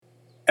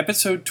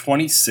Episode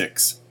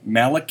 26,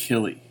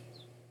 Malakili.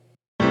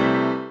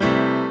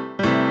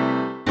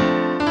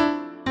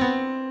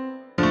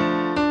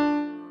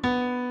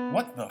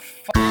 What the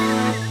fuck?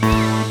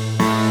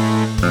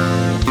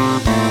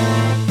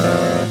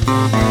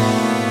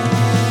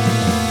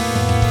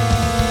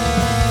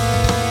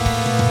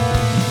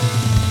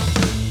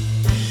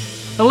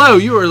 Hello,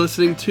 you are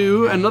listening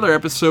to another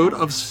episode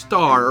of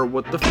Star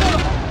What the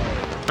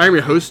F***. I'm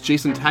your host,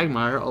 Jason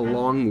Tagmeyer,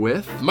 along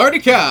with Marty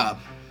Cobb.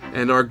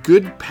 And our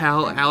good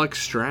pal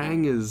Alex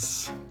Strang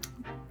is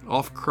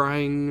off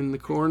crying in the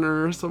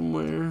corner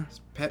somewhere. His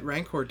pet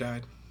Rancor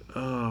died.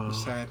 Oh,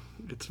 sad.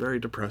 It's very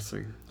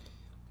depressing.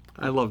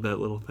 I love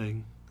that little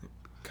thing.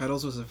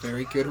 Cuddles was a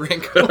very good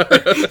Rancor.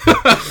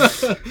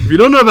 If you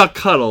don't know about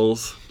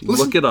Cuddles,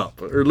 look it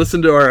up or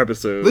listen to our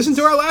episode. Listen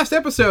to our last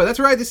episode. That's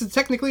right. This is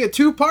technically a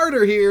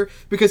two-parter here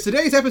because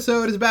today's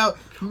episode is about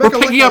We're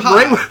picking up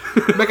right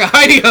Mecha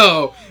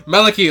Heidi-Ho,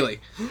 Malakili.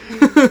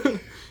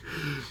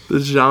 The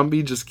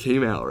zombie just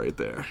came out right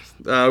there.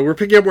 We're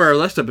picking up where our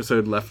last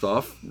episode left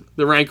off.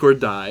 The Rancor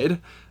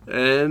died,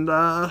 and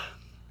now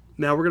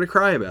we're going to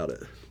cry about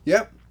it.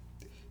 Yep.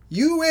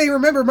 You may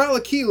remember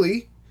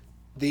Malakili,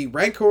 the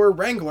Rancor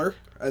Wrangler,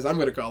 as I'm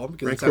going to call him.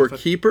 Rancor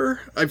Keeper?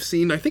 I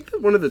think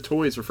that one of the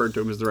toys referred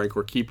to him as the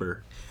Rancor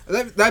Keeper.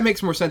 That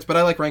makes more sense, but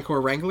I like Rancor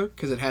Wrangler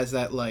because it has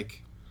that,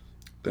 like...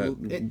 That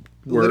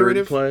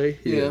alliterative play?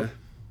 Yeah.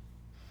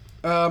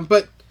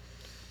 But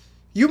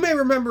you may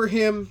remember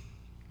him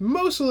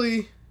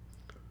mostly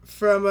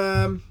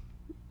from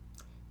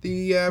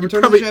the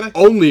Return of the Jedi.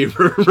 Only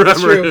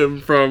remember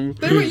him from...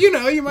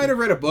 You might have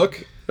read a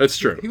book. That's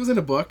true. He was in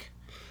a book.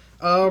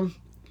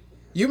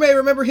 You may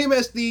remember him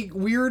as the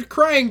weird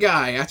crying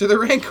guy after the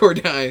Rancor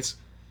dies.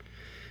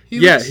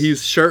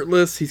 He's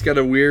shirtless. He's got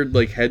a weird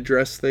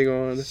headdress thing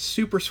on.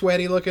 Super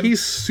sweaty looking.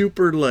 He's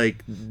super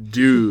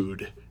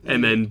dude,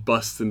 and then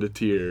busts into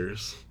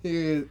tears.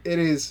 It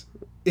is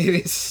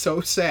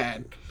so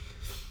sad.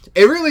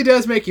 It really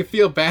does make you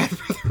feel bad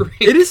for the Rancor.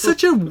 It is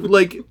such a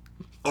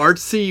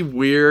artsy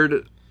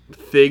weird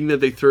thing that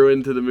they threw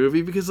into the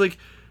movie because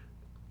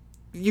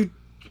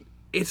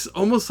it's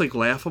almost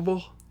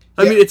laughable.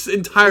 I mean, it's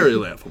entirely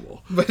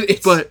laughable. But you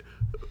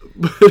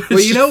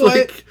know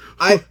what?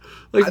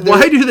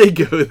 Why do they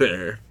go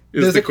there?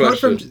 There's a quote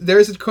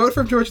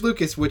from George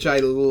Lucas which I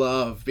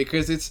love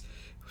because it's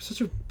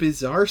such a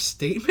bizarre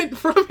statement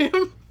from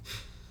him.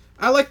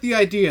 I like the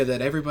idea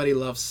that everybody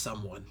loves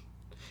someone,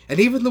 and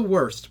even the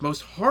worst,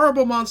 most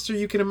horrible monster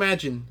you can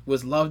imagine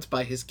was loved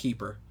by his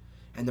keeper,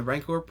 and the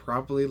Rancor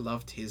probably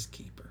loved his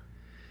keeper.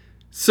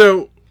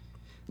 So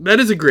that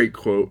is a great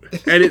quote,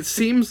 and it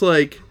seems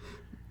like.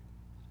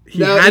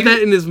 He had that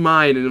in his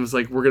mind, and it was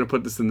we're going to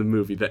put this in the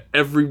movie, that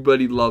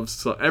everybody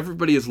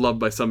is loved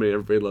by somebody,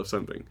 everybody loves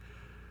something.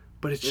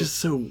 But it's just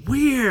so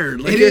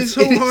weird. It's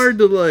so hard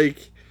to,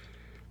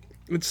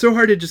 it's so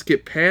hard to just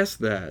get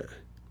past that.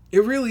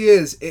 It really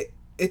is. It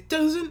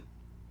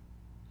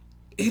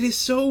is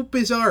so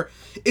bizarre.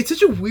 It's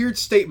such a weird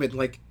statement.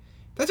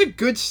 That's a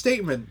good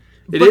statement.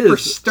 It is. For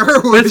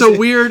Star Wars. It's a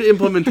weird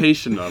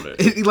implementation of it.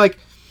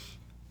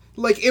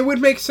 It would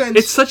make sense.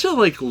 It's such a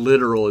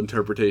literal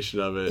interpretation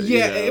of it.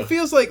 Yeah, it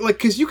feels like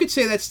because you could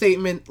say that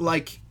statement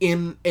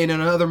in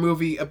another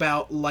movie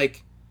about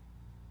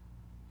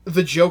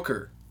the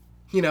Joker,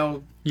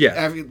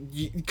 Yeah.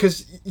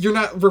 Because you're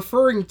not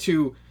referring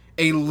to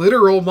a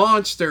literal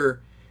monster.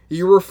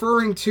 You're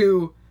referring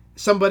to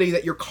somebody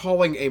that you're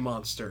calling a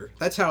monster.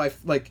 That's how it's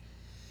a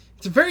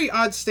very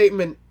odd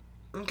statement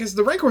because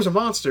the Rancor's a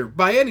monster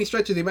by any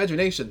stretch of the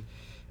imagination.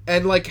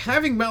 And,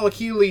 having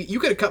Malakili... You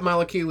could have cut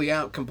Malakili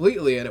out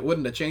completely and it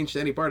wouldn't have changed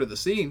any part of the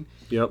scene.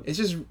 Yep. It's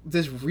just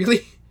this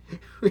really,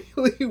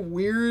 really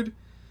weird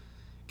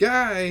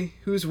guy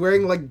who's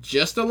wearing,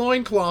 just a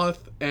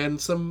loincloth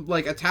and some,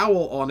 a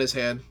towel on his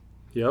head.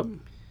 Yep.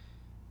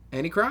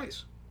 And he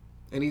cries.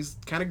 And he's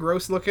kind of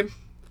gross looking.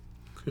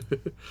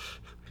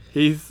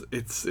 It's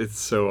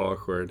so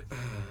awkward.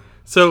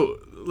 So...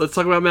 Let's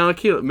talk about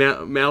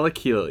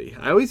Malakili.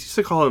 I always used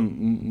to call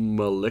him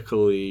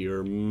Malakili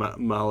or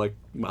Malakili.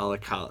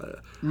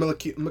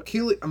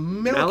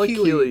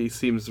 Malakili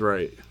seems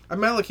right.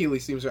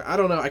 Malakili seems right. I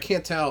don't know. I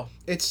can't tell.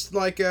 It's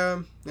I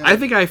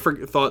think I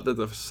thought that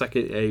the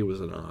second A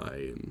was an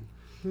I.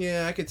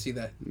 Yeah, I could see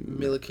that.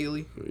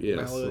 Malakili?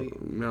 Yes.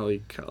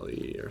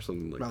 Malikali or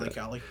something like that.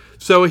 Malikali.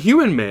 So a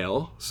human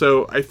male.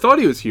 So I thought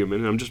he was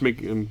human. I'm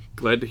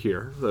glad to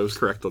hear that I was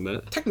correct on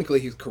that. Technically,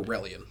 he's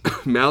Corellian.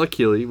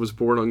 Malakili was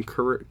born on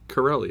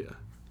Corellia.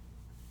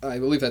 I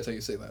believe that's how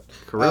you say that.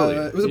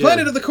 Corellia. It was a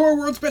planet of the core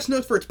world's best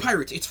known for its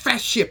pirates, its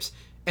fast ships,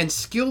 and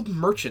skilled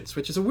merchants,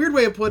 which is a weird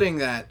way of putting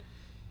that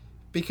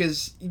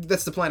because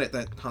that's the planet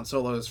that Han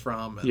Solo is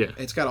from. And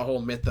it's got a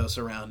whole mythos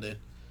around it.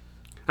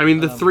 I mean,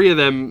 mix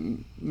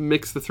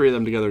the three of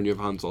them together and you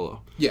have Han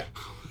Solo. Yeah.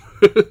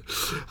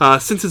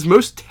 Since his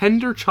most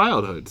tender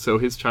childhood, so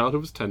his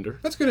childhood was tender.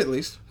 That's good, at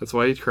least. That's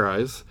why he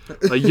cries.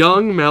 A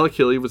young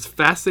Malakili was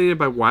fascinated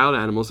by wild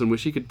animals and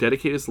wished he could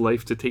dedicate his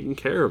life to taking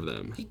care of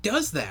them. He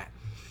does that.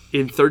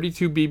 In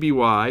 32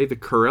 BBY, the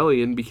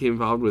Corellian became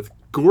involved with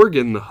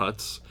Gorgon the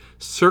Hutt's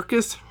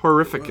Circus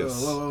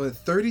Horrificus. Whoa,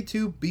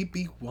 32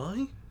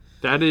 BBY?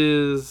 That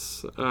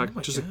is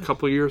just God. a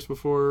couple years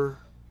before,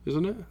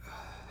 isn't it?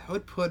 I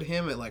would put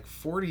him at like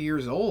 40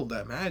 years old.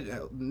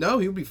 No,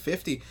 he would be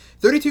 50.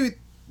 32,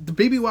 the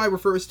BBY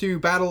refers to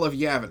Battle of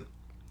Yavin.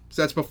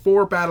 So that's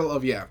before Battle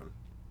of Yavin.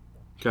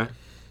 Okay.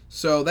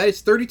 So that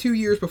is 32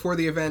 years before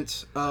the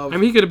event of... I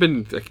mean, he could have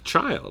been a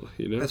child,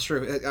 you know? That's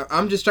true.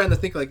 I'm just trying to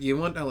think, I'm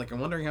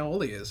wondering how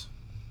old he is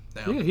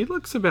now. Yeah, he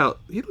looks like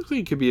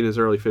he could be in his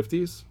early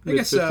 50s. I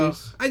guess so.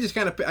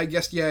 mid-50s. I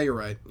guess, yeah, you're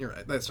right.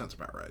 That sounds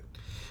about right.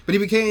 But he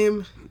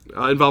became...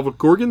 Involved with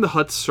Gorgon the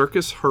Hutt's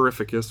Circus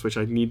Horrificus, which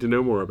I need to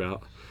know more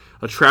about.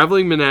 A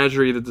traveling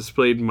menagerie that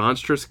displayed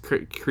monstrous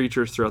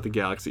creatures throughout the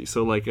galaxy.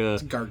 So like a...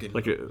 It's Gargan.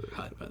 Like a...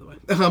 Hut, by the way.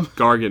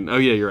 Gargan. Oh,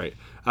 yeah, you're right.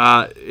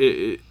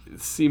 It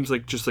seems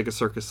like just like a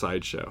circus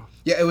sideshow.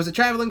 Yeah, it was a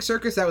traveling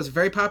circus that was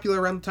very popular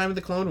around the time of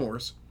the Clone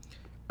Wars.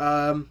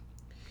 The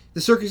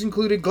circus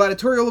included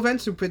gladiatorial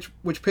events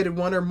which pitted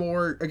one or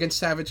more against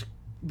savage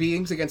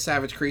beings against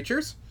savage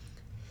creatures.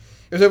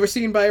 It was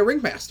overseen by a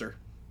ringmaster.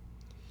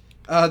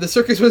 The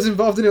circus was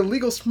involved in an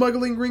illegal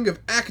smuggling ring of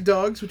ack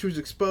dogs, which was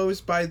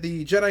exposed by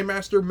the Jedi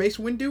Master Mace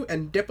Windu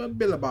and Depa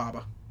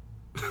Billababa.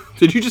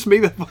 Did you just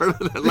make that part of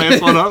that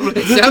last one up?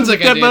 It sounds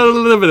like I did.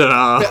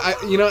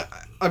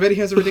 I bet he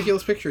has a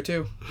ridiculous picture,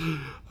 too.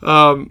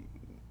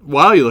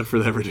 While you look for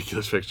that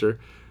ridiculous picture,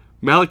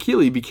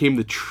 Malakili became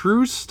the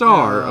true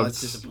star of...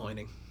 That's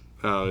disappointing.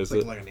 Oh, is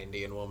It's it? like an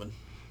Indian woman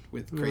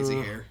with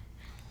crazy hair.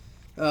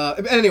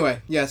 Anyway,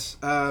 yes.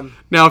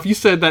 Now, if you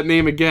said that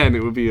name again,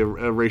 it would be a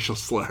racial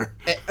slur.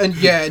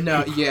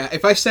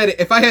 If I said it,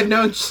 if I had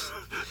known...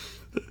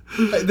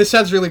 this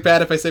sounds really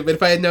bad if I say it, but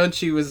if I had known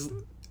she was...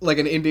 like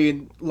an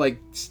Indian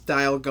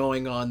style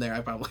going on there,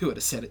 I probably would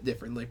have said it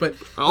differently. But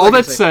all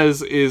that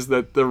says is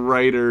that the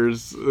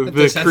writers,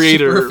 the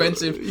creator, super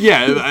offensive.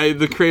 Yeah,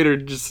 the creator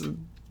just,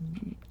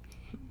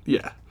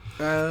 yeah.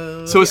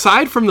 So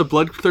aside from the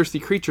bloodthirsty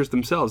creatures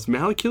themselves,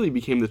 Malakili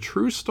became the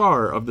true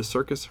star of the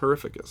Circus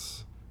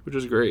Horrificus, which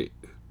is great.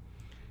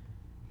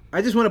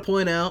 I just want to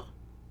point out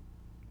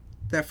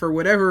that for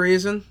whatever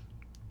reason,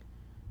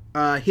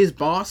 his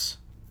boss,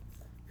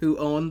 who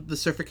owned the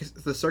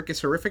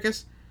Circus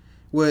Horrificus,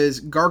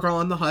 was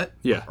Gargon the Hutt.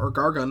 Yeah. Or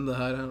Gargon the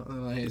Hutt. I don't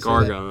know how you say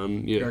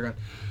Gargon, yeah. Gargon.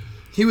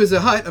 He was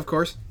a Hutt, of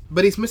course,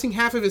 but he's missing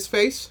half of his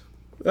face.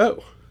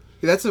 Oh.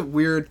 That's a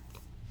weird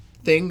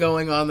thing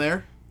going on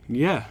there.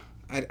 Yeah.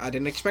 I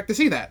didn't expect to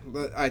see that.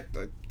 But I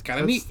kind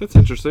of neat. That's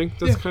interesting.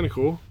 That's kind of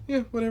cool.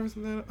 Yeah, whatever. I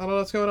don't know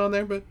what's going on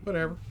there, but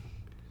whatever.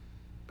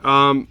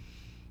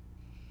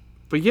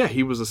 But yeah,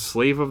 he was a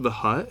slave of the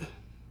Hutt.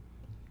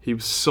 He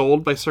was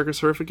sold by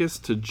Circus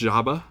Horrificus to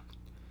Jabba.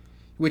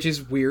 Which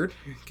is weird.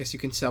 I guess you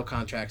can sell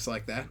contracts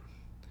like that.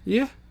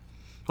 Yeah.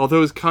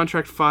 Although his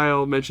contract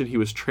file mentioned he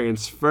was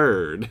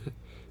transferred,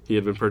 he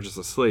had been purchased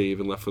a slave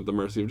and left with the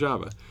mercy of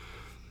Jabba.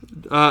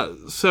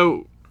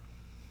 So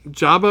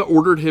Jabba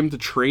ordered him to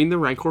train the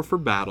Rancor for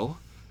battle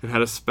and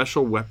had a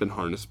special weapon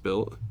harness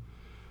built.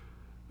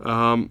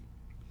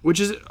 Which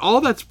is,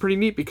 all that's pretty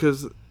neat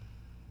because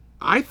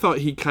I thought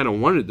he kind of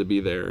wanted to be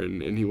there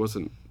and he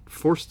wasn't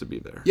forced to be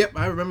there. Yep,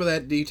 I remember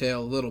that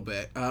detail a little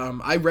bit.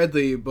 I read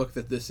the book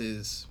that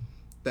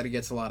he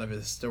gets a lot of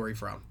his story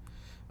from.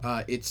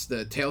 It's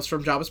the Tales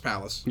from Jabba's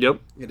Palace. Yep.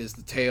 It is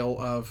the tale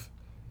of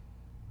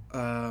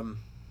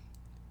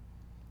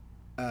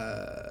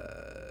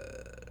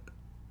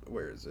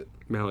where is it?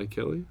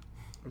 Malakili?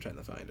 I'm trying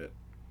to find it.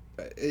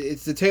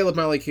 It's the tale of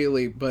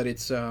Malakili, but it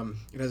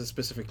has a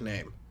specific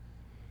name.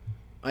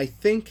 I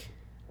think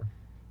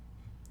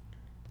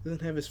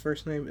doesn't have his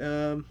first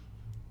name.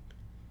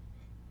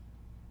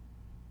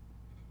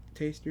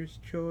 Taster's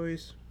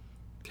Choice.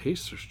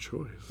 Taster's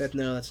Choice.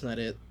 That's not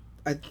it.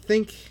 I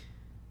think.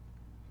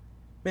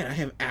 Man, I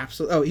have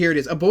absolute. Oh, here it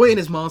is. A Boy and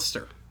His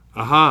Monster.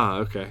 Aha.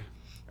 Okay.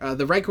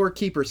 The Rancor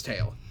Keeper's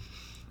Tale.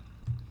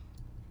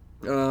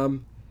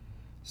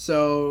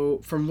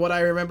 So from what I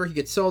remember, he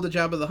gets sold to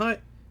Jabba the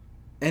Hutt,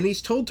 and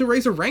he's told to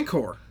raise a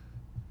Rancor,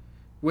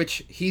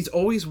 which he's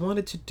always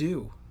wanted to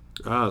do.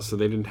 So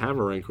they didn't have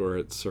a Rancor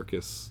at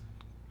Circus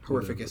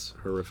Horrificus.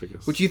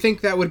 Would you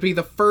think that would be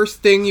the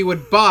first thing you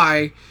would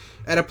buy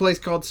at a place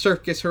called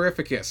Circus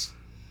Horrificus?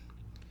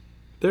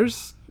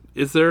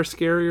 Is there a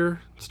scarier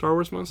Star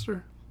Wars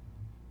monster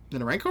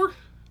than a Rancor?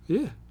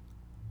 Yeah. I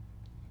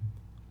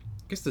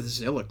guess the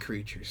Zilla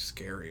creature's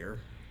scarier.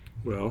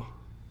 Well,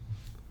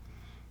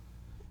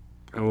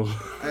 I will.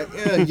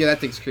 Yeah, that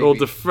thing's creepy. We'll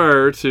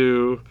defer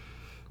to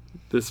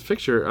this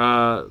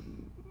picture.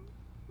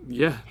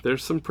 Yeah,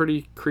 there's some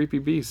pretty creepy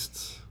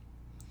beasts.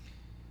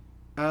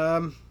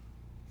 I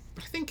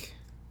think.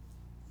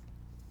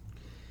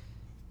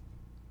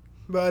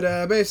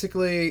 But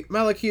basically,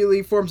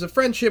 Malakili forms a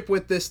friendship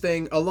with this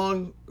thing,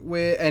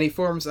 and he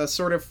forms a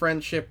sort of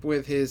friendship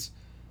with his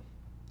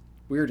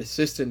weird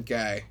assistant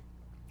guy.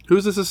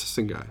 Who's this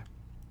assistant guy?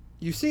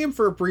 You see him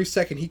for a brief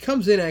second. He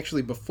comes in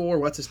actually before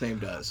what's his name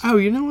does. Oh,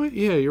 you know what?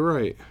 Yeah, you're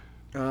right.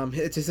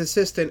 It's his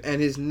assistant,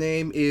 and his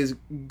name is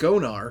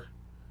Gonar.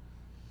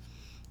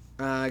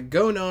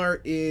 Gonar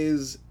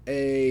is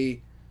a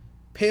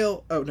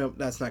pale... Oh, no,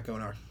 that's not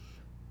Gonar.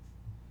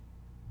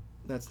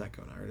 That's not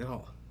Gonar at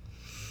all.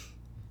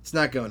 It's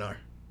not Gonar.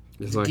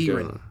 It's not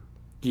Giran.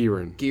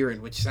 Giran.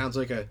 Giran, which sounds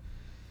like a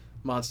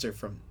monster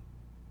from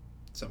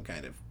some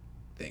kind of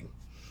thing.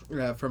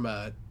 From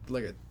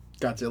like a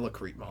Godzilla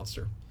Crete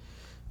monster.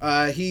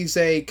 He's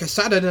a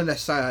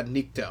Kasadanasa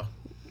Nikto.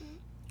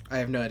 I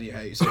have no idea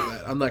how you say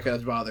that. I'm not going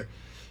to bother.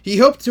 He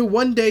hoped to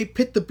one day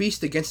pit the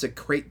beast against a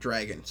crate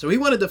dragon. So he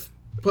wanted to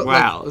put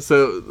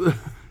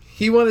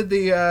he wanted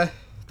the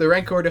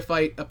Rancor to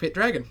fight a pit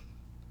dragon.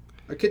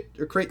 A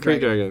crate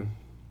dragon.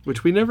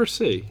 Which we never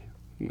see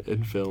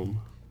in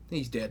film.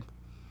 He's dead.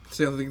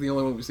 So I think the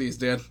only one we see is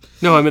dead.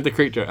 No, I meant the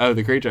crate dragon. Oh,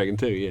 the crate dragon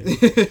too, yeah.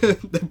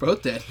 They're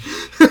both dead.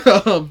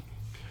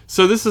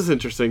 So this is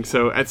interesting.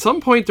 So at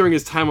some point during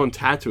his time on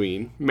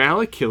Tatooine,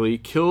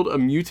 Malakili killed a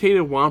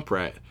mutated Womp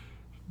Rat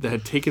that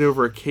had taken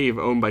over a cave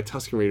owned by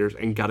Tusken Raiders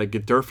and got a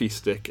Gadurfi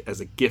stick as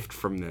a gift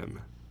from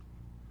them.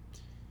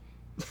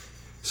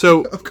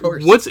 So of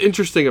course. What's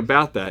interesting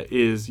about that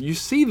is you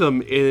see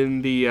them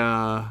in the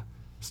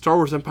Star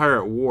Wars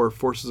Empire at War,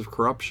 Forces of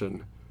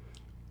Corruption,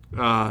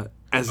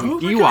 as an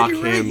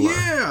Ewok handler.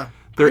 Right. Yeah.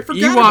 They're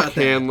Ewok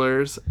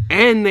handlers,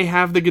 and they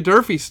have the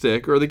Gadurfi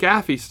stick or the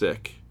Gaffy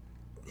stick.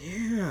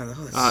 Yeah,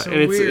 that's so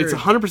and weird. It's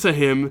 100%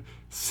 him.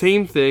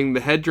 Same thing.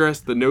 The headdress,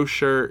 the no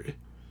shirt.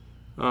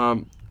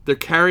 They're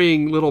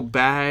carrying little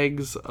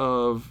bags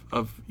of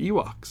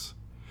Ewoks.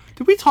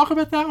 Did we talk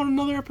about that on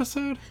another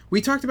episode?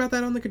 We talked about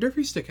that on the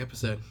Gadurfi stick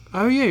episode.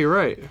 Oh yeah, you're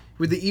right.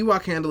 With the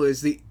Ewok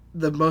handlers, the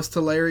most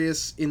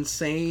hilarious,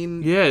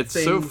 insane. Yeah, it's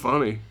thing. so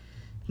funny.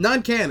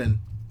 Non-canon,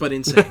 but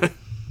insane.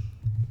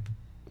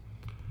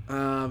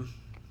 I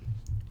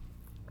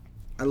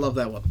love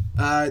that one.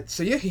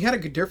 So yeah, he had a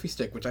Gadurfi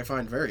stick, which I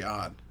find very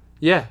odd.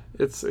 Yeah,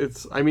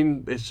 it's. I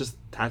mean, it's just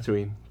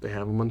Tatooine. They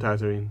have them on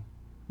Tatooine.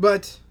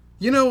 But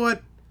you know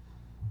what?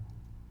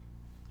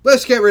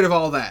 Let's get rid of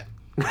all that.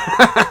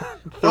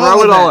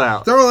 Throw it all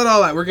out. Throw it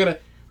all out. We're gonna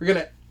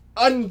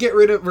get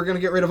rid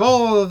of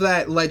all of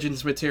that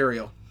Legends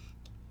material.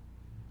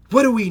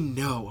 What do we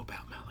know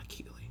about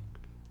Malakili?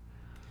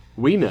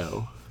 We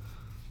know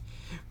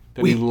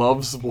that he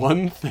loves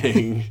one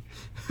thing,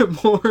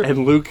 more,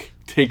 and Luke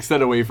takes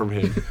that away from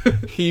him.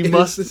 He It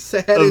must is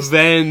the saddest-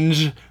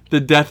 avenge the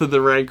death of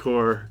the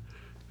Rancor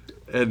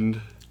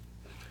and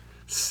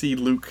see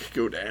Luke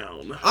go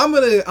down. I'm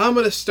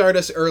gonna start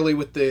us early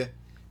with the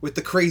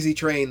crazy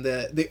train,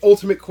 the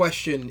ultimate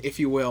question, if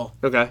you will.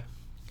 Okay.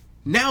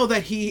 Now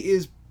that he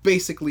is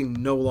basically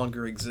no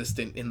longer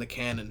existent in the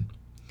canon,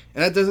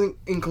 and that doesn't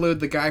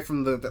include the guy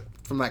from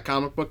from that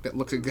comic book that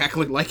looks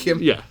exactly like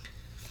him. Yeah.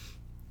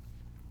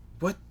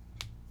 What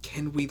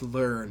can we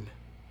learn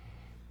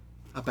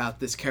about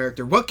this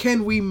character? What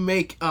can we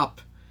make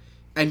up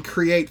and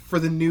create for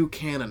the new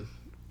canon?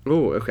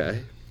 Oh,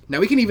 okay. Now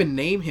we can even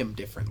name him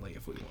differently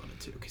if we wanted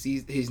to, because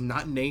he's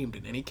not named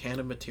in any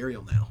canon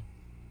material now.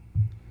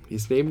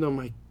 He's named on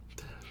my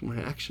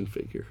action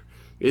figure.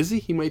 Is he?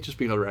 He might just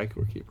be called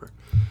Rancor Keeper.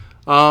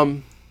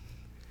 I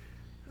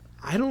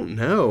don't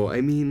know.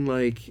 I mean,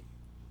 like,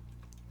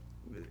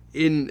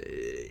 think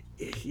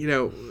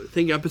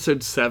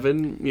episode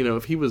 7,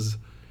 if he was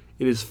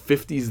in his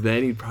 50s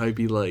then, he'd probably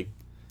be, like,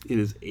 in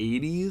his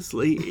 80s,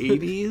 late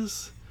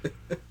 80s.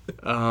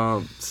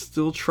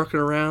 Still trucking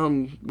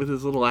around with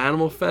his little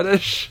animal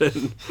fetish.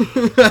 And,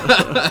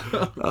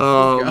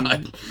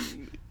 God.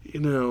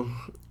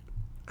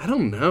 I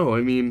don't know.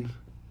 I mean,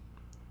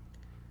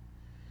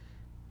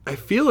 I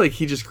feel like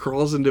he just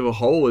crawls into a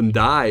hole and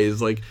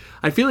dies. Like,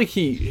 I feel like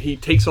he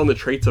takes on the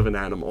traits of an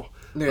animal.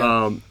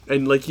 Yeah.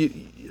 And like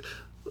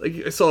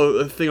I saw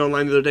a thing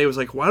online the other day. It was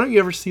like, why don't you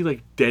ever see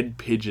like dead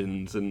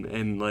pigeons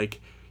and like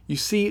you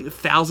see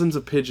thousands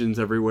of pigeons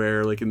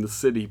everywhere, like in the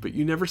city, but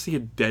you never see a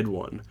dead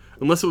one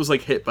unless it was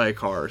like hit by a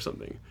car or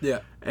something. Yeah.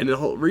 And the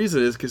whole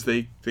reason is because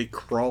they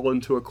crawl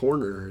into a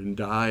corner and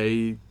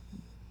die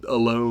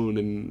alone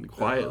and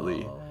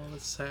quietly. Oh,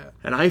 that's sad.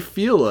 And I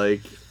feel like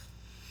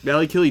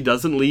Malakili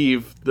doesn't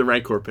leave the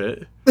Rancor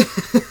pit.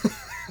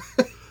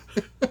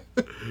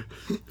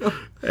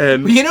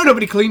 And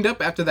nobody cleaned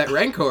up after that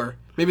Rancor.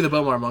 Maybe the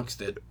Bomar monks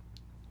did.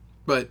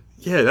 But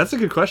yeah, that's a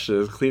good question,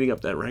 is cleaning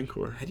up that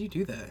Rancor. how do you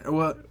do that?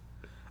 Well,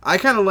 I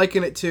kind of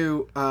liken it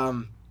to,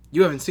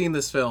 you haven't seen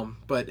this film,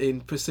 but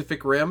in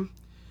Pacific Rim,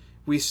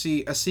 we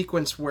see a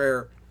sequence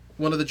where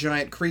one of the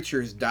giant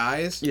creatures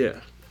dies. Yeah.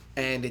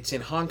 And it's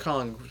in Hong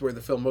Kong, where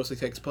the film mostly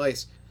takes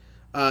place.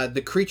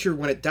 The creature,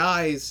 when it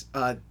dies,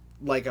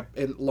 like a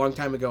long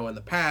time ago in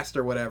the past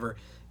or whatever,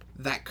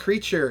 that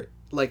creature,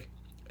 like,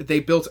 they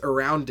built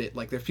around it.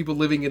 Like, there's people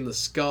living in the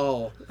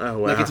skull. Oh,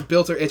 wow. Like,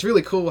 it's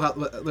really cool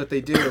what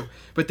they do.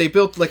 But they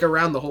built, like,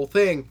 around the whole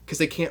thing, because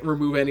they can't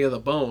remove any of the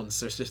bones.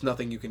 There's just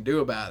nothing you can do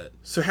about it.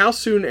 So how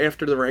soon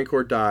after the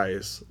Rancor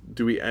dies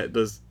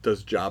does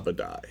Jabba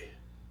die?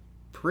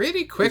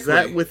 Pretty quickly. Is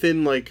that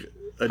within, like,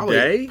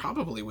 day?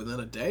 Probably within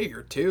a day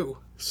or two.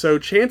 So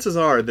chances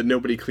are that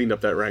nobody cleaned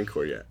up that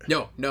Rancor yet.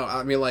 No,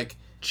 I mean, like...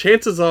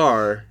 Chances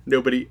are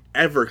nobody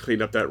ever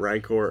cleaned up that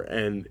Rancor,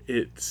 and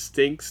it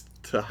stinks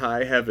to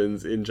high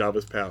heavens in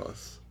Jabba's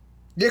palace.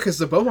 Yeah, because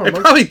the Bowmar It monks...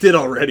 probably did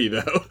already,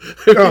 though.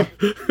 Oh,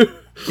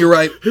 you're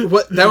right.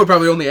 That would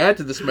probably only add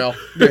to the smell.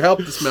 Or help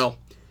the smell.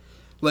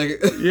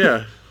 Like...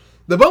 Yeah.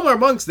 The Bowmar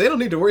monks, they don't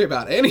need to worry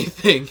about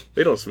anything.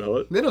 They don't smell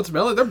it. They don't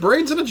smell it. Their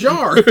brain's in a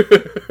jar.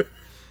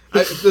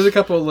 There's a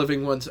couple of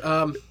living ones.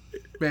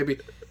 Maybe.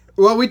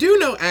 Well, we do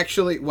know,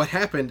 actually, what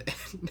happened.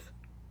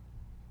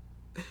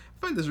 I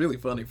find this really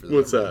funny for them.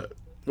 What's that?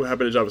 What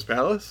happened to Jabba's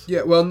palace?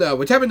 Yeah, well, no.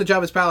 What happened to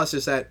Jabba's palace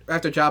is that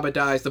after Jabba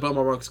dies, the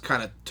Bowmar monks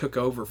kind of took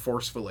over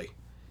forcefully.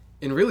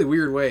 In really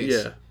weird ways.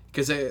 Yeah.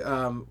 Because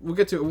we'll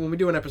get to when we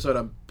do an episode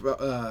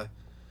on...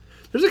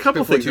 There's a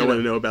couple Before things I Tuna. want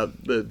to know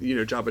about the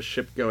Jabba's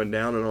ship going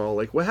down and all.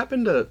 Like, what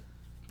happened to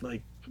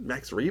like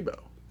Max Rebo?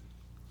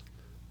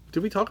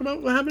 Did we talk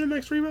about what happened to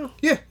Max Rebo?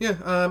 Yeah.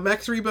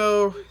 Max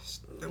Rebo,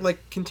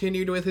 like,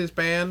 continued with his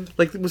band.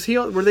 Like,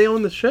 were they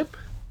on the ship?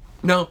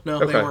 No, they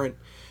Okay. weren't.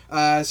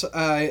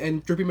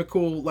 And Drippy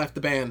McCool left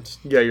the band.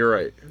 Yeah, you're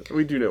right.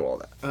 We do know all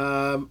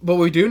that. But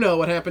we do know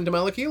what happened to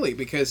Malakili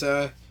because,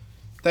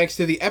 thanks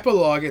to the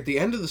epilogue at the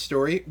end of the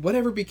story,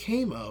 whatever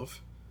became of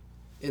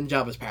in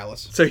Jabba's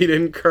palace. So he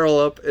didn't curl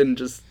up and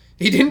just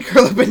He didn't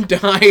curl up and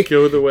die.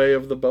 go the way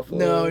of the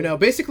buffalo? No.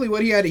 Basically,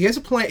 what he had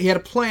a plan. He had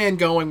a plan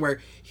going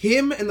where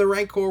him and the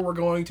Rancor were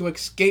going to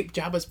escape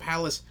Jabba's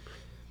palace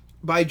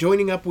by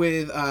joining up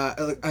with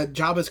a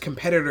Jabba's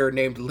competitor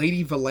named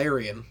Lady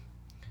Valerian.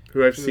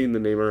 Who I've seen the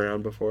name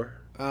around before.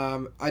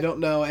 I don't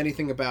know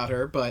anything about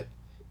her, but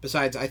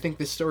besides, I think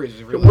this story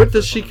is really. What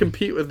does she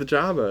compete with the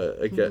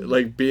Jabba again?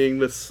 Like being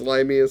the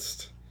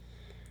slimiest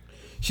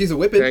She's a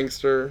whippet.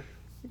 gangster?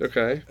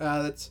 Okay.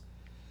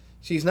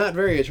 She's not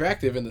very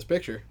attractive in this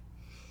picture.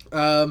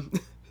 So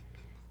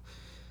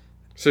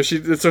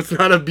it's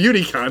not a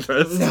beauty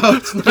contest. No,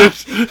 it's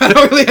not. I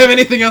don't really have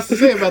anything else to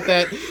say about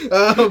that.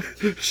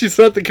 She's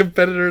not the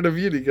competitor in a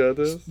beauty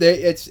contest.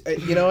 It's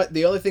you know what?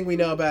 The only thing we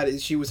know about it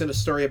is she was in a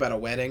story about a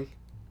wedding,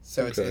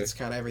 so Okay. it's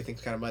kind of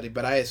everything's kind of muddy.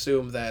 But I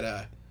assume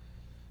that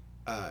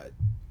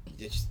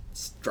it's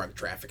drug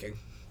trafficking.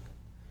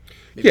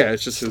 Maybe Yeah,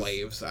 it's just his-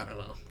 slaves. I don't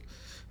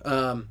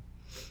know.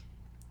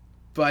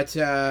 But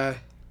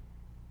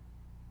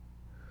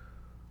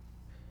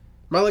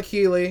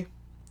Malakili,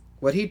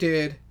 what he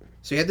did.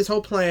 So he had this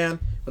whole plan.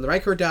 When the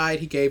Rancor died,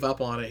 he gave up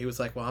on it. He was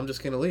like, "Well, I'm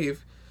just gonna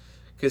leave,"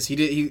 because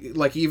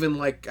even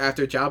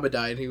after Jabba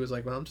died, he was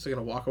like, "Well, I'm just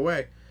gonna walk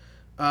away."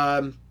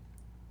 And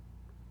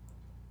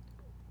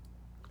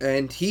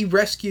he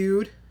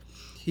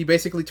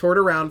basically toured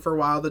around for a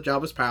while the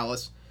Jabba's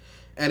palace,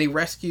 and he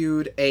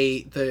rescued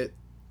the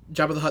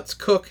Jabba the Hutt's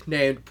cook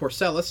named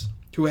Porcellus,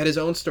 who had his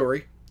own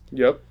story.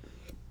 Yep.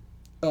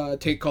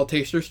 Called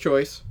Taster's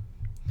Choice.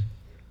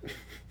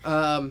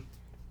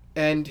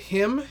 And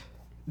him.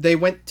 They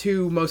went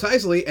to Mos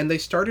Eisley and they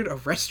started a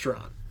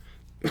restaurant.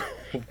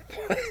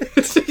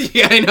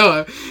 Yeah, I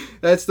know.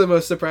 That's the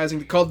most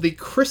surprising. Called the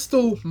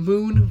Crystal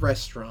Moon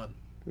Restaurant.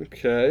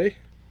 Okay.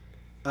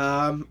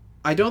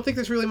 I don't think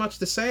there's really much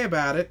to say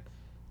about it,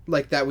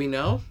 like that we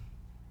know.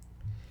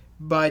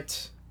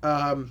 But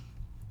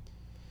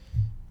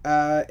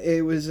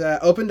it was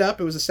opened up.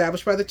 It was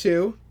established by the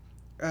two,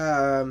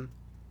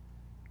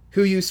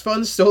 who used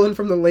funds stolen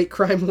from the late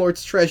crime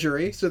lord's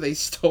treasury. So they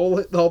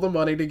stole all the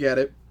money to get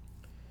it.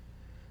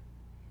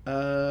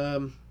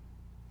 A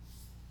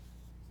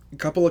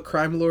couple of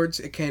crime lords.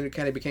 It kind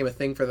of became a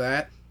thing for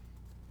that.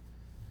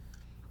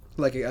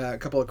 Like a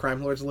couple of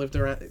crime lords lived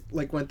around,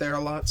 went there a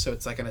lot. So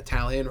it's like an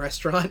Italian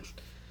restaurant,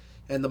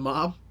 and the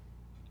mob.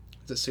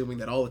 It's assuming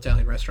that all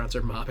Italian restaurants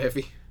are mob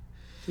heavy.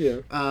 Yeah.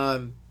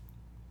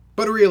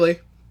 But really,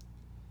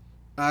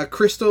 the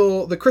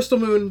Crystal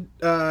Moon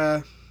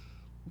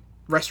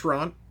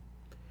restaurant.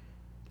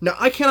 Now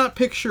I cannot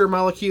picture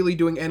Malakili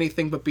doing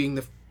anything but being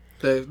the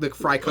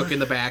fry cook in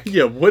the back.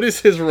 Yeah, what is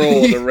his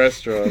role in the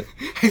restaurant?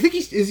 I think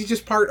is he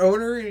just part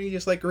owner and he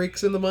just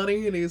rakes in the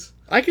money and he's.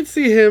 I could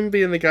see him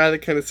being the guy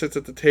that kind of sits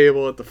at the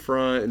table at the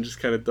front and just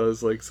kind of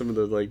does some of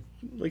the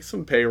like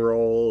some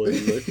payroll and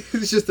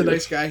He's just a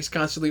nice guy. He's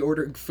constantly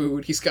ordering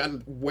food. He's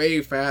gotten way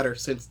fatter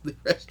since the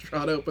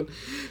restaurant opened.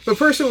 But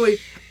personally,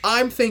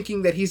 I'm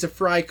thinking that he's a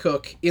fry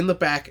cook in the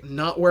back,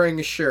 not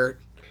wearing a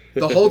shirt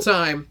the whole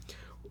time.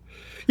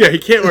 Yeah, he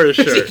can't wear a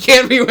He shirt.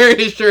 can't be wearing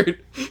a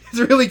shirt. It's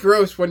really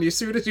gross as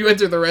soon as you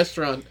enter the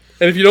restaurant.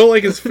 And if you don't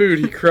like his food,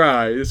 he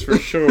cries for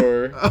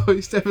sure. Oh,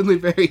 he's definitely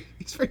very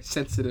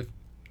sensitive.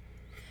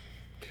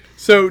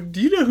 So,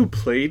 do you know who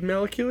played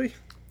Malakili?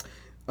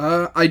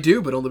 I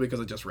do, but only because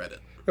I just read it.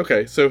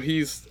 Okay, so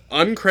he's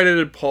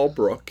uncredited Paul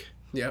Brook,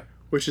 Yep.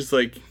 which is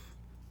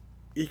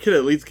he could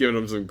at least given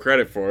him some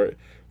credit for it.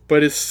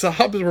 But his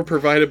sobs were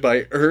provided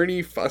by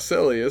Ernie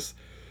Fosselius.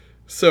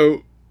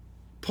 So,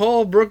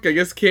 Paul Brook, I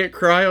guess, can't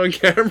cry on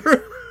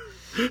camera?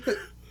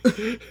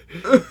 I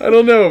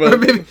don't know about Or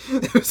maybe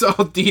it was all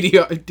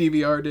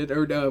DVR did,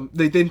 or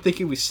they didn't think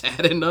he was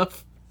sad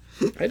enough.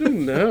 I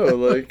don't know.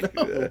 Like,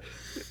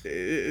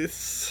 it's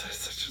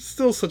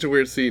still such a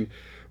weird scene.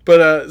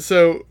 But,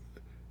 so,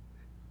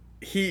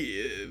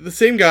 the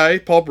same guy,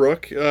 Paul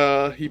Brook,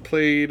 he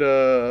played,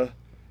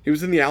 he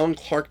was in the Alan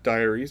Clark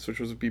Diaries, which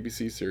was a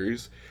BBC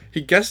series.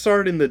 He guest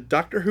starred in the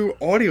Doctor Who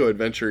audio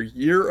adventure,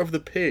 Year of the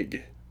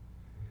Pig,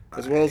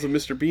 as well as a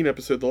Mr. Bean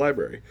episode, The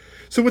Library.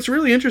 So what's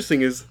really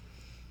interesting is,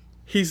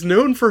 he's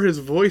known for his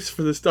voice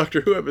for this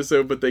Doctor Who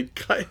episode, but they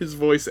cut his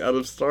voice out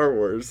of Star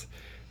Wars,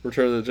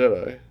 Return of the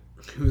Jedi.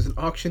 He was an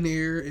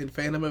auctioneer in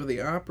Phantom of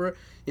the Opera.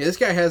 Yeah, this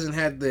guy hasn't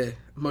had the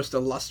most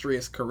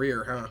illustrious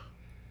career, huh?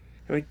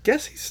 And I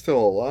guess he's still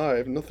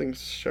alive.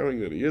 Nothing's showing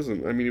that he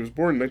isn't. I mean, he was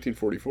born in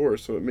 1944,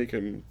 so it'd make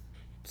him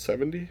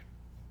 70?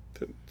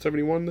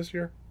 71 this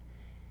year?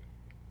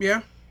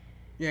 Yeah.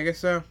 Yeah, I guess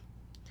so.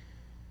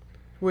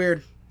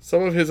 Weird.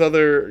 Some of his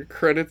other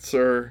credits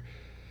are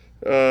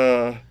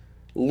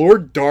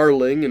Lord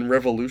Darling in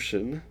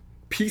Revolution,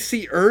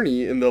 P.C.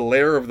 Ernie in The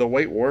Lair of the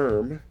White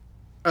Worm.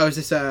 Oh, is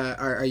this,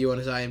 are you on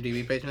his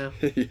IMDb page now?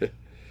 Yeah.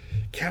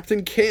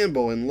 Captain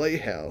Campbell in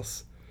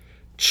Lighthouse,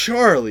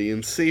 Charlie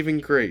in Saving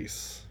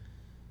Grace.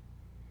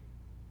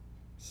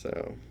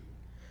 So,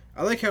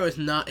 I like how it's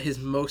not his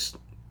most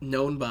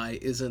known by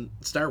isn't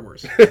Star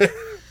Wars.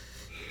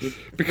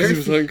 because he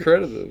was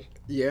uncredited.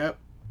 Yep.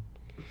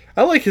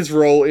 I like his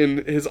role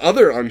in his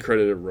other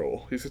uncredited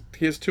role.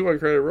 He has 2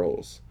 uncredited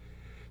roles.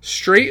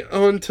 Straight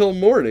Until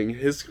Morning,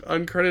 his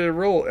uncredited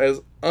role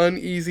as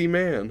Uneasy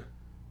Man.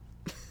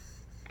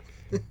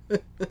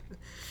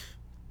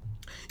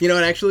 You know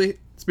what, actually,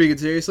 speaking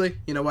seriously,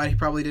 you know why he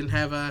probably didn't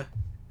have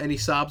any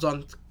sobs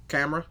on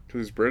camera?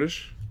 Because he's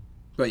British?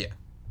 But yeah.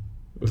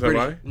 Was that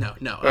why? No.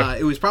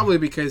 It was probably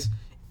because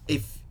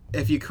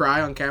if you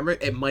cry on camera,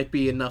 it might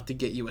be enough to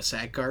get you a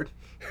SAG card.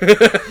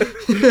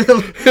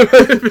 It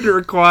might have been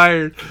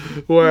required.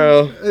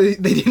 Wow. They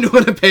didn't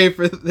want to pay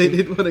for it. They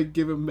didn't want to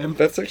give him members.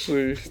 That's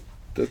actually...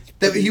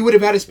 He would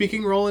have had a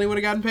speaking role and he would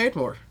have gotten paid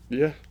more.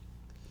 Yeah.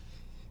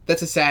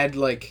 That's a sad,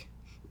 like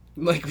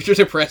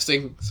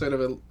depressing sort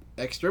of an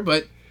extra,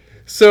 but...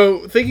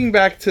 So, thinking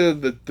back to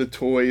the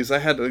toys, I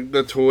had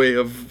the toy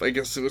of, I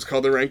guess it was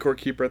called the Rancor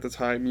Keeper at the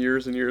time,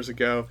 years and years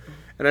ago.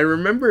 And I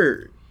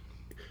remember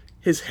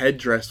his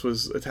headdress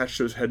was attached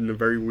to his head in a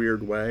very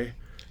weird way.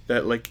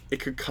 That, like, it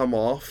could come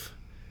off.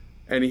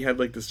 And he had,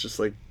 like, this just,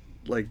 like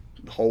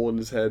hole in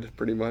his head,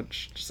 pretty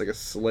much. Just, like, a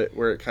slit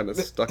where it kind of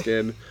stuck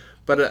in.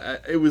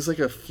 But it was, like,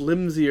 a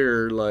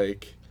flimsier,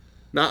 like...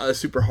 Not a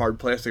super hard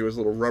plastic, it was a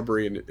little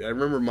rubbery. And I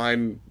remember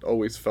mine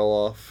always fell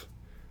off.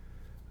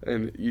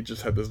 And you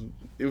just had this...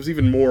 It was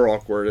even more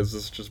awkward as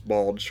this just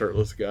bald,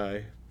 shirtless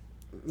guy.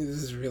 This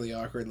is really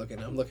awkward looking.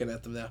 I'm looking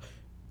at them now.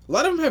 A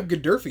lot of them have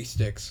Gaddafi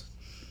sticks.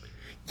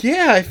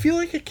 Yeah, I feel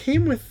like it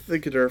came with the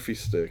Gaddafi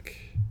stick.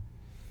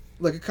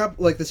 Like a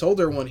couple, like this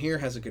older one here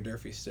has a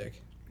Gaddafi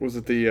stick. Was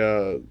it the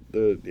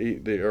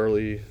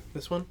early...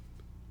 This one?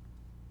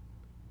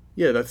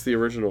 Yeah, that's the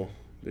original.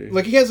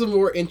 Like he has a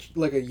more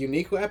like a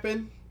unique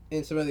weapon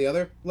in some of the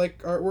other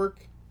like artwork.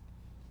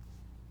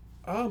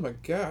 Oh my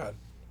god.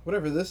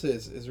 Whatever this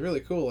is really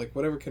cool. Like,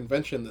 whatever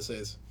convention this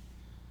is.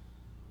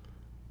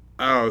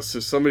 Oh, so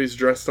somebody's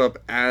dressed up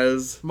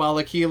as...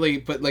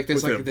 Malakili, but, like,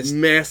 there's, like, this...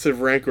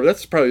 massive Rancor.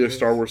 That's probably their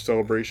Star Wars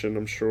celebration,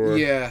 I'm sure.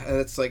 Yeah, and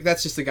it's, like,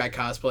 that's just the guy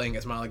cosplaying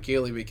as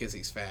Malakili because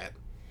he's fat.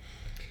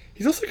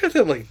 He's also got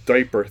that, like,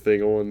 diaper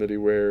thing on that he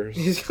wears.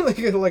 He's got,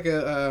 like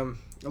a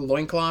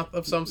loincloth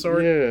of some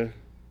sort. Yeah.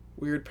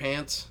 Weird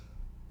pants.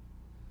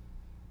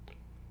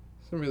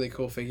 Some really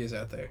cool figures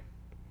out there.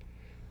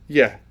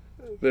 Yeah.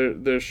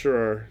 There sure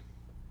are.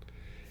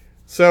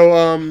 So,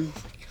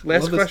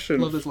 last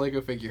question. Love this Lego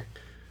figure.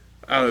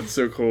 Oh, that's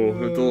so cool.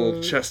 With the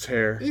little chest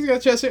hair. He's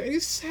got chest hair.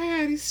 He's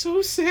sad. He's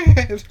so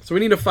sad. So we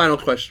need a final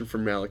question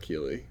from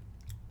Malakili.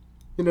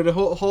 You know, to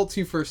halt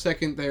you for a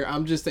second there,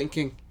 I'm just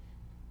thinking,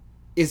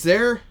 is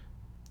there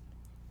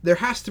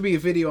has to be a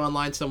video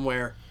online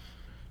somewhere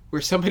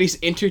where somebody's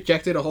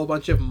interjected a whole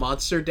bunch of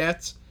monster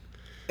deaths,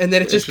 and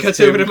then it just cuts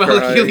over to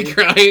Malakili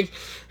crying.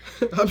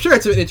 I'm sure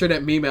it's an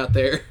internet meme out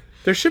there.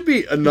 There should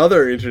be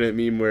another internet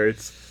meme where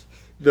it's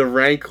the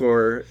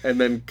Rancor and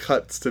then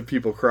cuts to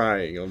people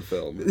crying on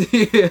film.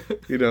 Yeah.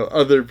 You know,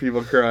 other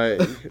people crying.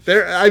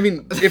 I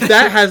mean, if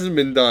that hasn't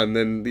been done,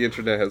 then the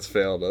internet has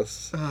failed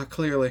us.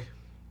 Clearly.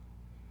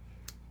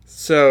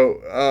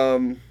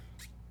 So,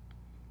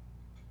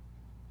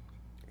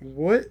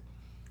 what?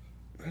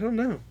 I don't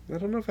know. I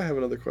don't know if I have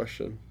another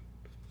question.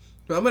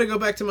 Well, I'm going to go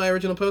back to my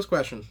original post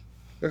question.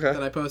 Okay.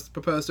 That I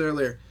proposed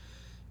earlier.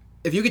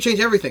 If you could change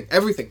everything,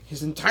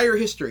 his entire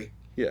history,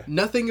 yeah,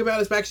 nothing about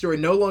his backstory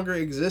no longer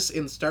exists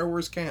in Star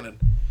Wars canon,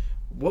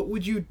 what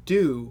would you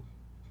do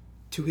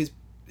to his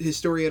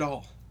story at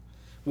all?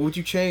 What would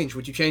you change?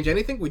 Would you change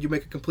anything? Would you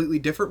make a completely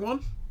different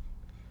one?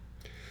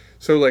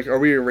 So, like, are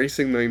we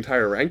erasing the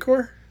entire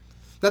Rancor?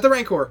 Not the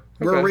Rancor.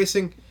 We're Okay.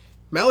 erasing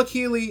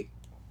Malakili.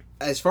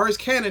 As far as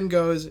canon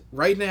goes,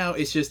 right now,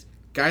 it's just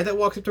guy that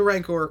walks up to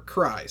Rancor,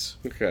 cries.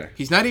 Okay.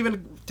 He's not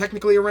even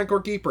technically a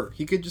Rancor keeper.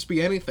 He could just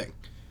be anything.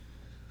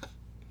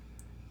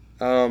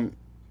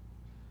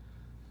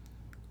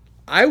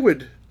 I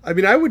would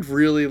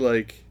really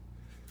like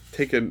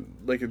take an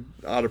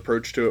odd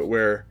approach to it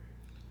where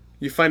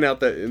you find out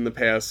that in the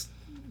past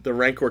the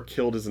Rancor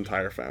killed his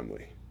entire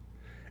family,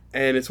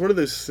 and it's one of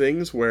those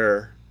things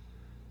where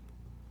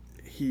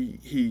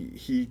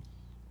he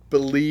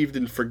believed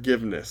in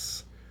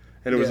forgiveness,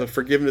 and it was a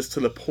forgiveness to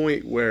the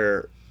point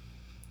where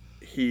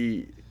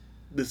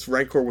this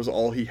Rancor was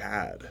all he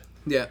had.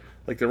 Yeah.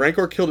 Like, the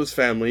Rancor killed his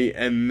family,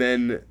 and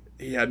then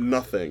he had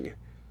nothing,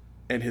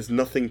 and his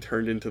nothing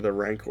turned into the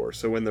Rancor.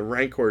 So when the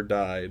Rancor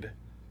died,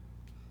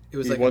 It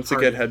was he like once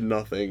again had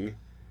nothing.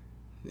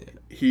 Yeah.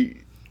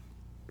 He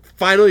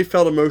finally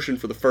felt emotion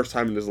for the first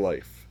time in his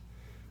life.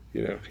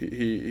 You know,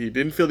 he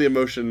didn't feel the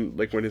emotion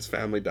like when his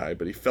family died,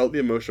 but he felt the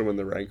emotion when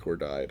the Rancor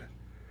died.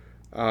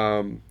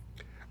 And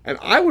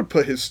I would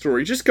put his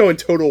story, just going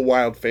total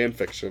wild fan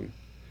fiction,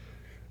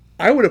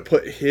 I would have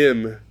put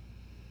him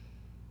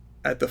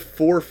at the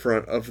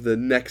forefront of the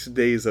next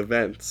day's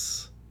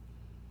events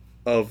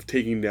of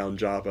taking down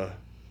Jabba.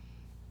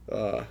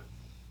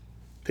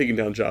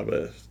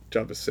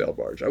 Jabba's sail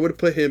barge. I would have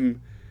put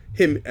him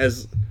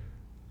as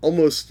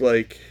almost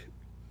like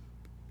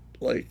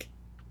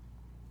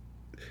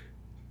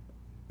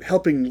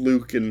helping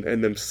Luke and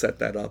them set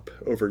that up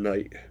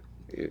overnight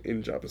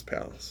in Jabba's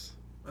palace.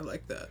 I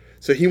like that.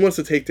 So he wants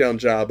to take down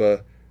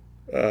Jabba.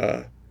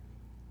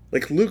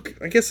 Like Luke,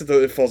 I guess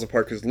it falls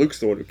apart because Luke's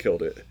the one who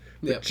killed it.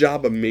 But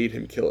Jabba made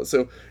him kill it.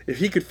 So if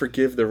he could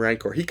forgive the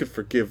Rancor, he could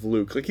forgive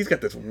Luke. Like, he's got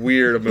this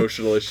weird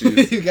emotional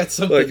issues. He's got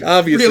something like,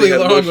 obviously really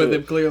wrong with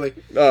him, clearly.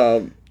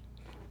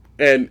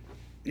 And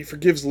he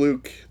forgives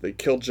Luke. They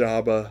kill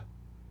Jabba.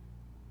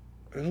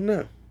 I don't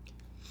know.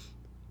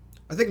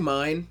 I think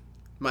my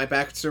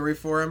backstory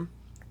for him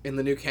in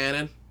the new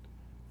canon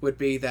would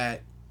be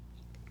that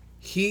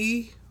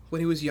he,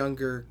 when he was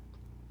younger,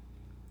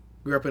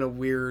 grew up in a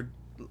weird,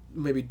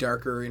 maybe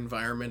darker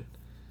environment.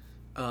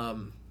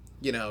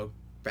 You know,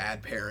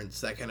 bad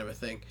parents, that kind of a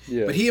thing.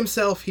 Yeah. But he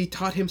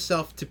taught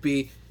himself to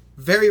be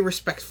very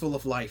respectful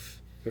of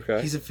life.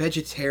 Okay. He's a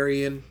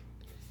vegetarian.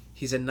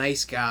 He's a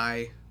nice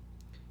guy.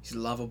 He's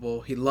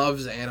lovable. He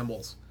loves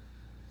animals.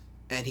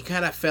 And he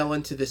kind of fell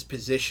into this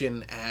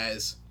position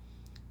as,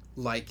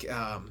 like,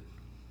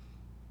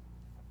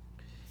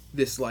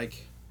 this,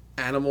 like,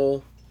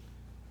 animal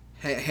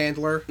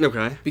handler.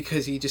 Okay.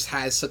 Because he just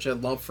has such a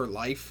love for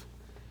life.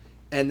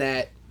 And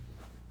that,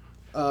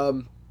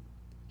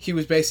 he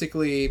was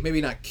basically,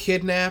 maybe not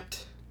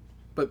kidnapped,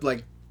 but,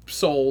 like,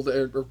 sold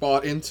or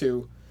bought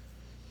into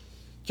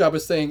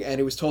Jabba's thing, and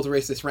he was told to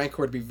raise this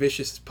Rancor to be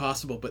vicious as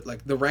possible, but,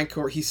 like, the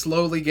Rancor, he's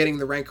slowly getting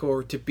the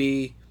Rancor to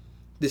be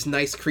this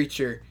nice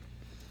creature.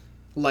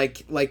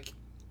 Like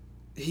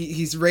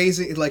he's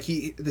raising, like,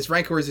 this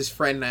Rancor is his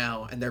friend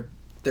now, and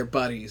they're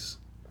buddies.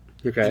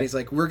 Okay. And he's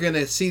like, we're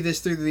gonna see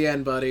this through to the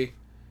end, buddy.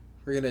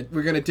 We're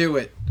gonna do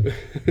it.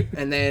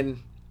 And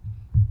then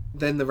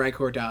the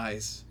Rancor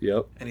dies.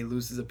 Yep. And he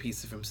loses a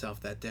piece of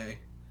himself that day.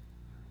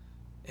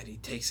 And he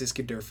takes his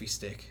Gaddafi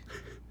stick.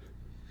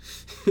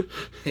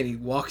 And he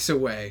walks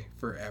away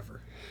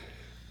forever.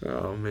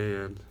 Oh,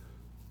 man.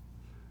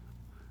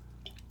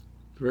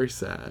 Very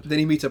sad. Then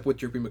he meets up with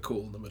Droopy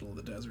McCool in the middle of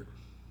the desert.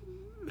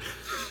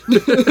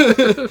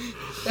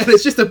 And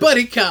it's just a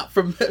buddy cop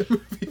from that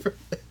movie from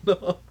then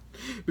on.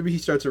 Maybe he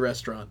starts a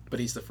restaurant, but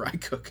he's the fry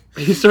cook.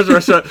 He starts a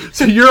restaurant.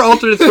 So your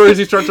alternate story is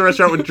he starts a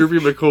restaurant with Droopy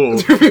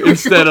McCool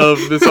instead of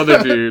this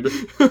other dude.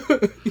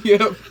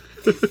 Yep.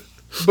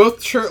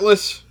 Both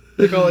shirtless.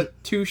 They call it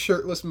Two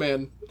Shirtless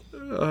Men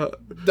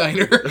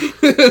Diner.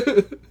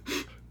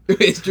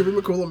 Is Droopy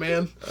McCool a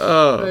man?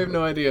 I have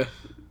no idea.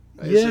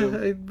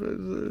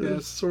 Yeah,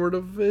 sort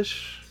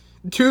of-ish.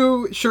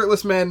 Two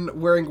shirtless men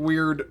wearing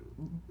weird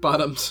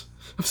bottoms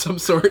of some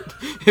sort.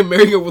 Him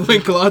wearing a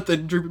woolen cloth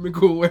and Droopy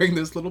McCool wearing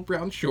those little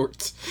brown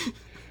shorts.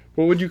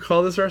 What would you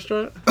call this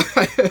restaurant?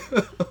 I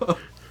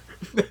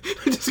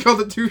just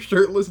called it Two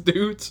Shirtless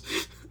Dudes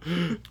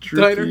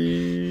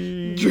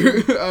Droopy...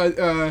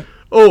 Diner.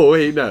 Oh,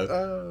 wait,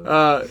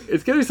 no.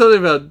 It's gonna be something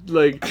about,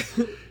 like...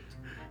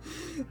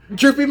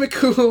 Droopy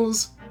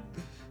McCool's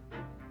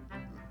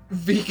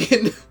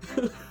vegan...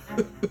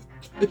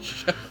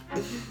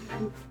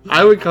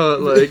 I would call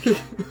it, like...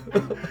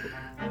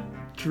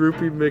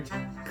 Droopy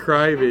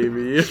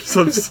McCrybaby of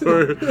some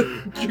sort.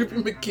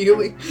 Droopy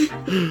McKeely.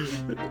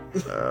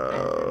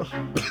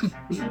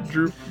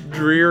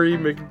 Dreary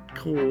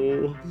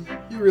McCool.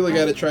 You really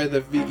gotta try the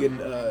vegan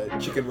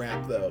chicken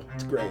wrap, though.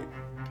 It's great.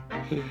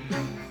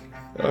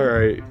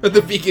 Alright.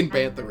 The vegan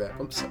bantha wrap,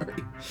 I'm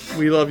sorry.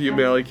 We love you,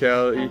 Mally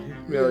Killy.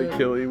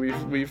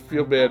 We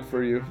feel bad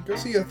for you. Go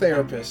see a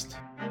therapist.